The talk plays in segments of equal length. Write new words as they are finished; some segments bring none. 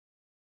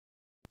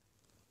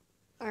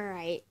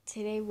Alright,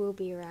 today we'll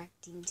be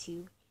reacting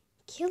to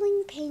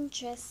Killing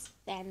Paintress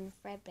and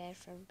Fredbear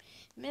from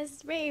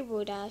Miss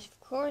Rainbow Dash, of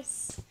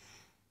course.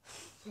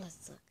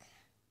 Let's look.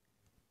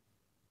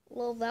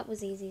 Well, that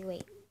was easy.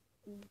 Wait,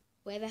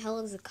 where the hell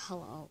is the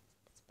color? Oh,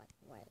 it's black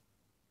and white.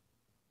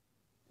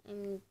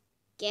 I'm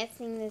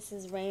guessing this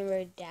is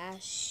Rainbow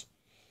Dash.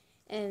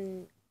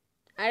 And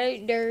I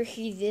don't know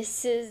who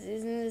this is.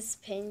 Isn't this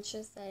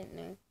Paintress? I don't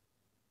know.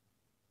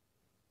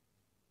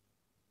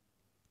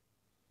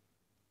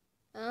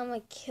 I'm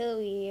gonna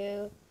kill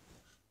you.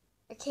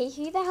 Okay,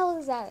 who the hell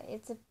is that?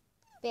 It's a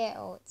bear.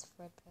 Oh, it's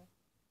Fredbear.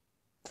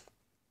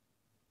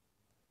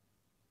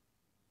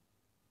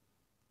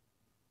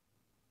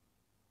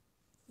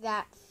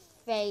 That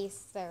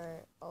face,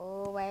 sir.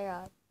 Oh my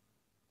god.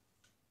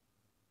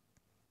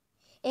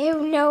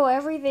 Ew, no,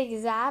 everything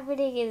is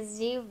happening is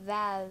too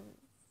bad.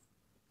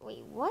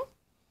 Wait, what?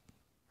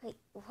 Wait,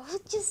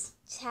 what just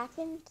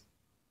happened?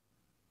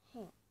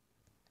 Hang on.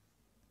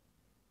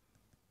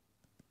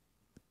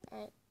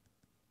 Alright.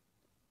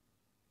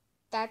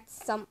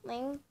 That's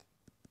something.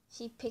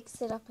 She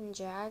picks it up and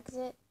drags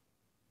it.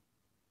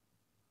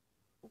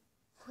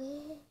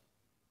 Where?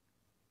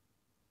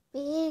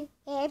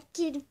 I'm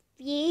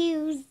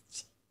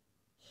confused.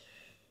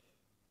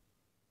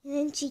 And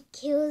then she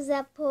kills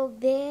that poor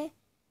bear.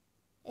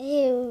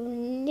 Ew,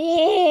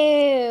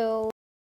 no.